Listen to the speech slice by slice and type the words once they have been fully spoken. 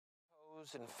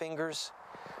toes and fingers,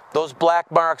 those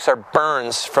black marks are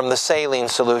burns from the saline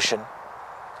solution.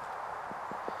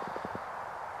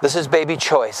 This is baby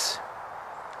choice.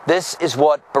 This is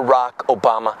what Barack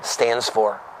Obama stands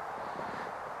for.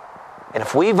 And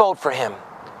if we vote for him,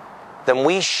 then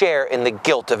we share in the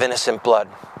guilt of innocent blood.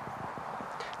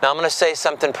 Now I'm going to say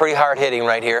something pretty hard-hitting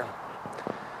right here,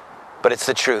 but it's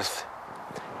the truth.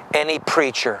 Any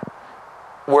preacher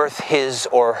worth his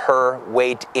or her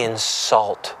weight in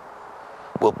salt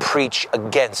will preach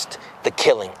against the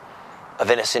killing of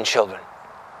innocent children,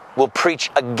 will preach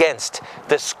against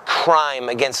this crime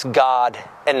against God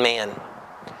and man.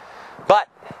 But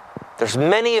there's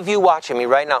many of you watching me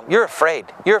right now. You're afraid.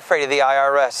 You're afraid of the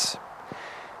IRS.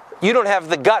 You don't have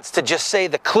the guts to just say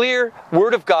the clear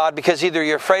word of God because either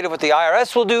you're afraid of what the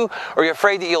IRS will do or you're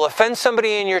afraid that you'll offend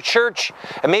somebody in your church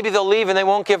and maybe they'll leave and they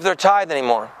won't give their tithe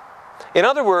anymore. In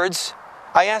other words,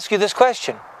 I ask you this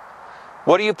question.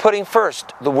 What are you putting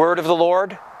first? The word of the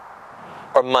Lord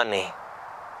or money?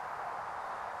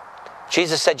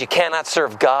 Jesus said you cannot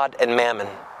serve God and mammon.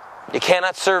 You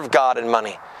cannot serve God and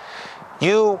money.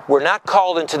 You were not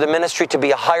called into the ministry to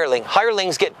be a hireling.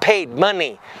 Hirelings get paid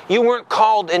money. You weren't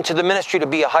called into the ministry to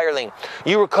be a hireling.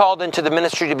 You were called into the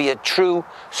ministry to be a true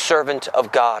servant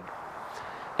of God.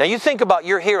 Now you think about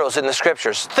your heroes in the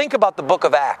scriptures. Think about the book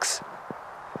of Acts.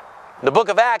 The book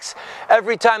of Acts,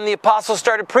 every time the apostles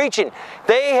started preaching,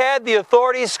 they had the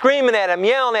authorities screaming at them,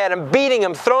 yelling at them, beating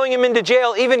them, throwing them into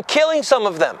jail, even killing some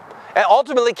of them. And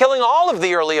ultimately killing all of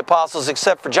the early apostles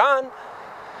except for John.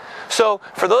 So,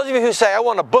 for those of you who say, I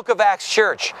want a book of Acts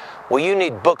church, well, you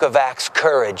need book of Acts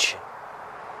courage.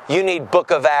 You need book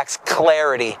of Acts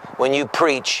clarity when you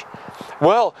preach.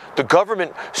 Well, the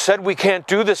government said we can't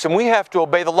do this and we have to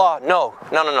obey the law. No.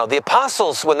 The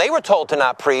apostles, when they were told to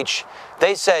not preach,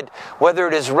 they said, whether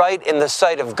it is right in the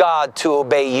sight of God to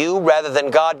obey you rather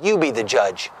than God, you be the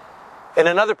judge. In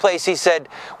another place, he said,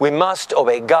 we must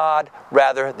obey God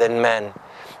rather than men.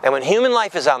 And when human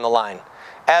life is on the line,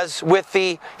 as with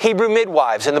the Hebrew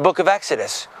midwives in the book of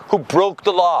Exodus, who broke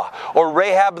the law, or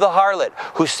Rahab the harlot,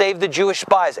 who saved the Jewish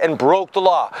spies and broke the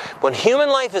law. When human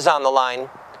life is on the line,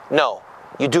 no,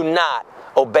 you do not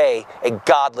obey a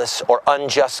godless or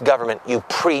unjust government. You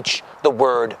preach the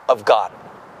word of God.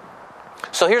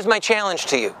 So here's my challenge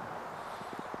to you.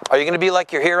 Are you going to be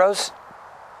like your heroes?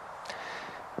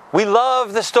 We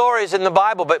love the stories in the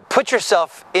Bible, but put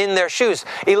yourself in their shoes.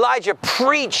 Elijah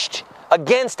preached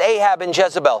against Ahab and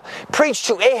Jezebel. Preached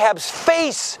to Ahab's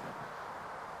face.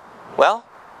 Well,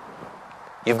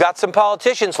 you've got some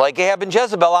politicians like Ahab and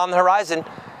Jezebel on the horizon.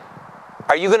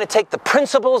 Are you going to take the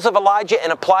principles of Elijah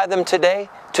and apply them today?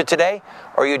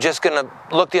 Or are you just going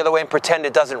to look the other way and pretend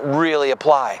it doesn't really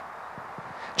apply?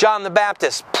 John the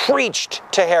Baptist preached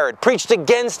to Herod, preached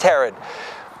against Herod.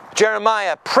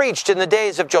 Jeremiah preached in the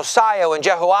days of Josiah and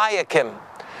Jehoiakim.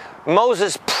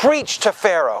 Moses preached to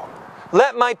Pharaoh.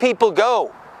 Let my people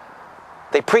go.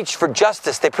 They preached for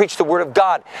justice. They preached the word of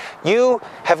God. You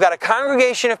have got a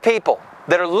congregation of people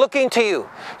that are looking to you.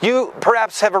 You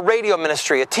perhaps have a radio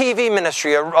ministry, a TV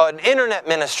ministry, an internet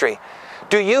ministry.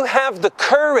 Do you have the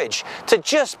courage to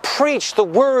just preach the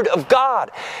word of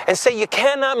God and say you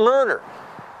cannot murder?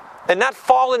 And not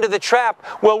fall into the trap,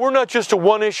 well, we're not just a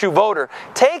one-issue voter.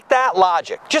 Take that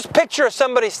logic. Just picture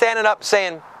somebody standing up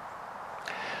saying,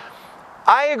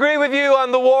 I agree with you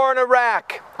on the war in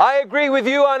Iraq. I agree with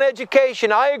you on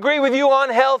education. I agree with you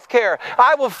on health care.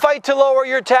 I will fight to lower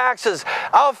your taxes.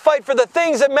 I'll fight for the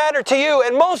things that matter to you.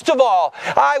 And most of all,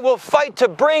 I will fight to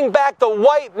bring back the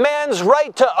white man's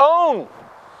right to own.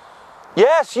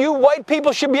 Yes, you white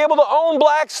people should be able to own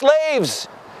black slaves.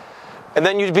 And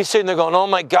then you'd be sitting there going, oh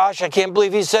my gosh, I can't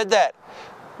believe he said that.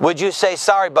 Would you say,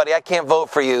 sorry buddy, I can't vote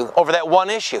for you over that one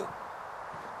issue?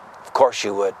 Of course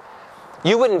you would.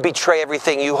 You wouldn't betray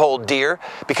everything you hold dear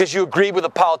because you agreed with a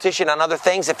politician on other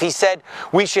things if he said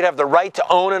we should have the right to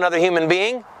own another human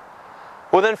being.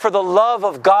 Well then, for the love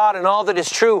of God and all that is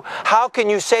true, how can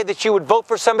you say that you would vote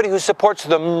for somebody who supports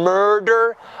the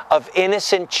murder of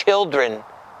innocent children?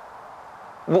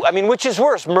 I mean, which is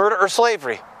worse, murder or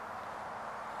slavery?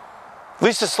 At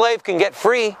least a slave can get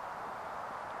free.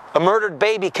 A murdered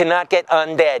baby cannot get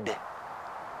undead.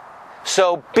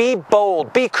 So be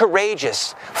bold, be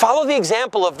courageous. Follow the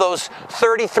example of those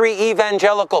 33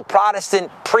 evangelical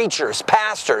Protestant preachers,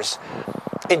 pastors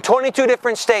in 22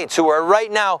 different states who are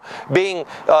right now being,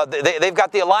 they've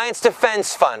got the Alliance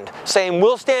Defense Fund saying,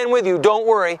 we'll stand with you, don't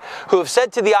worry, who have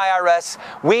said to the IRS,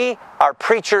 we are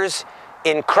preachers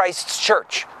in Christ's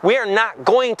church. We are not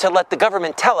going to let the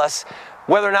government tell us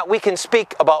whether or not we can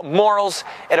speak about morals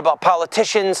and about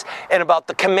politicians and about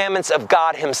the commandments of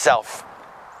God himself.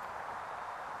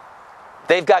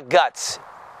 They've got guts.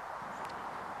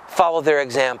 Follow their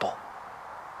example.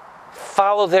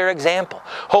 Follow their example.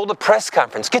 Hold a press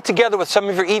conference. Get together with some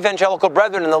of your evangelical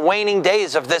brethren in the waning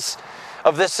days of this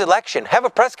election. Have a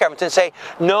press conference and say,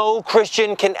 no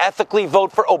Christian can ethically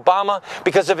vote for Obama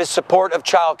because of his support of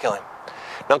child killing.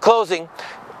 Now, in closing,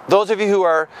 those of you who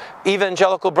are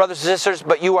evangelical brothers and sisters,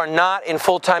 but you are not in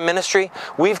full-time ministry,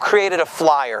 we've created a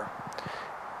flyer.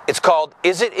 It's called,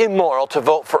 Is It Immoral to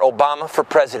Vote for Obama for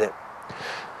President?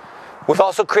 We've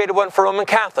also created one for Roman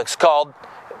Catholics called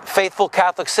Faithful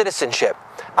Catholic Citizenship.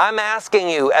 I'm asking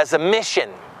you as a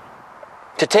mission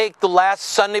to take the last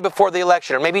Sunday before the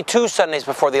election, or maybe 2 Sundays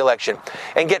before the election,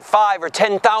 and get 5,000 or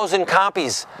 10,000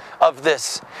 copies of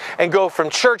this, and go from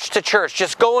church to church,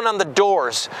 just going on the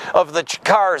doors of the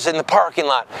cars in the parking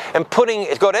lot, and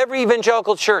go to every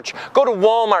evangelical church, go to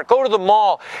Walmart, go to the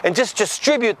mall, and just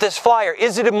distribute this flyer.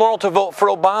 Is it immoral to vote for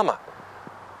Obama?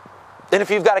 And if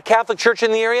you've got a Catholic church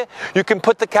in the area, you can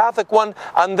put the Catholic one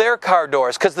on their car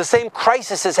doors, because the same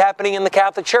crisis is happening in the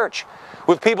Catholic Church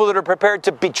with people that are prepared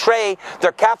to betray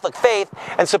their Catholic faith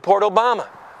and support Obama.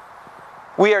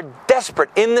 We are desperate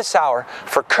in this hour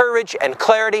for courage and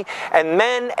clarity, and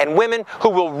men and women who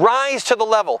will rise to the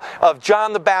level of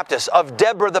John the Baptist, of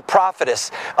Deborah the prophetess,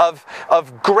 of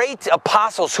great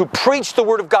apostles who preach the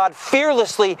Word of God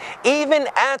fearlessly, even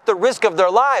at the risk of their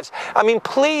lives. I mean,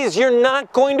 please, you're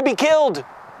not going to be killed.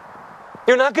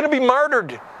 You're not going to be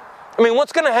martyred. I mean,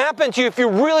 what's going to happen to you if you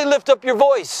really lift up your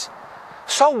voice?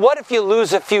 So what if you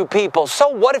lose a few people? So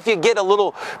what if you get a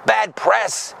little bad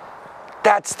press?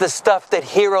 That's the stuff that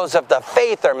heroes of the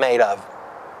faith are made of.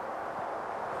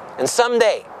 And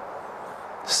someday,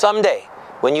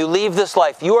 when you leave this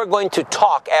life, you are going to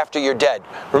talk after you're dead.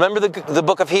 Remember the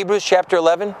book of Hebrews, chapter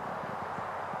 11?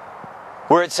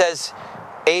 Where it says,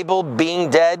 Abel being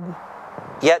dead,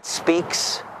 yet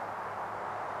speaks.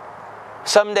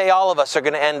 Someday all of us are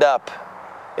going to end up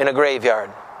in a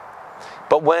graveyard.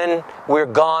 But when we're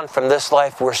gone from this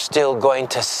life, we're still going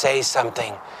to say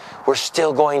something. We're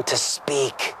still going to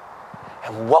speak.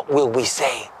 And what will we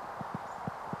say?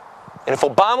 And if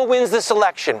Obama wins this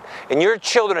election, and your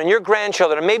children and your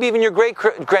grandchildren, and maybe even your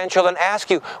great-grandchildren ask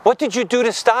you, what did you do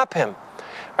to stop him?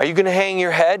 Are you going to hang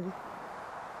your head?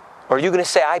 Or are you going to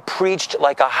say, I preached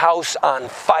like a house on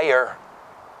fire?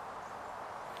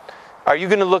 Are you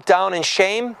going to look down in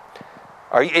shame?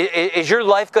 Is your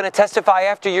life going to testify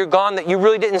after you're gone that you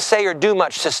really didn't say or do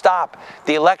much to stop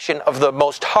the election of the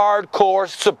most hardcore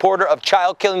supporter of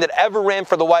child killing that ever ran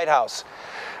for the White House?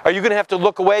 Are you going to have to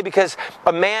look away because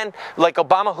a man like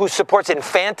Obama who supports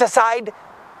infanticide,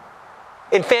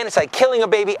 killing a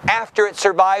baby after it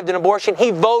survived an abortion,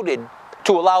 he voted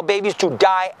to allow babies to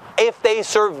die if they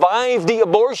survive the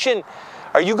abortion.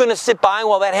 Are you going to sit by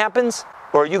while that happens?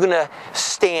 Or are you going to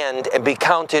stand and be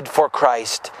counted for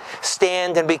Christ?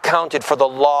 Stand and be counted for the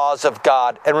laws of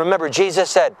God. And remember, Jesus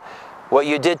said, what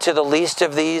you did to the least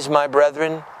of these, my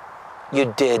brethren,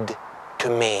 you did to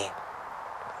me.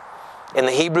 In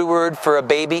the Hebrew word for a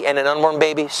baby and an unborn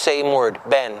baby, same word,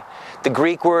 ben. The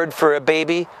Greek word for a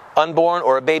baby unborn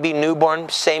or a baby newborn,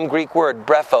 same Greek word,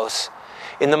 brephos.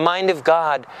 In the mind of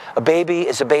God, a baby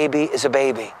is a baby is a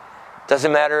baby.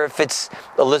 Doesn't matter if it's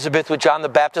Elizabeth with John the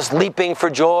Baptist leaping for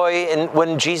joy and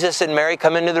when Jesus and Mary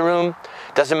come into the room.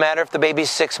 Doesn't matter if the baby's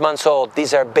 6 months old.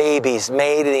 These are babies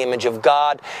made in the image of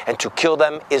God, and to kill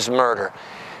them is murder.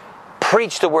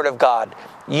 Preach the Word of God.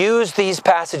 Use these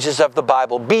passages of the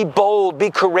Bible. Be bold, be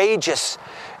courageous,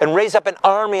 and raise up an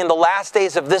army in the last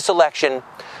days of this election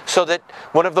so that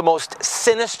one of the most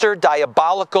sinister,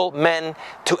 diabolical men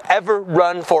to ever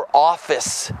run for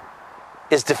office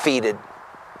is defeated.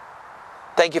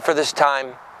 Thank you for this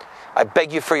time. I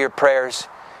beg you for your prayers.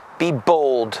 Be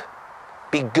bold,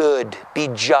 be good, be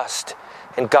just,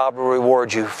 and God will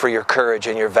reward you for your courage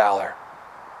and your valor.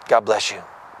 God bless you.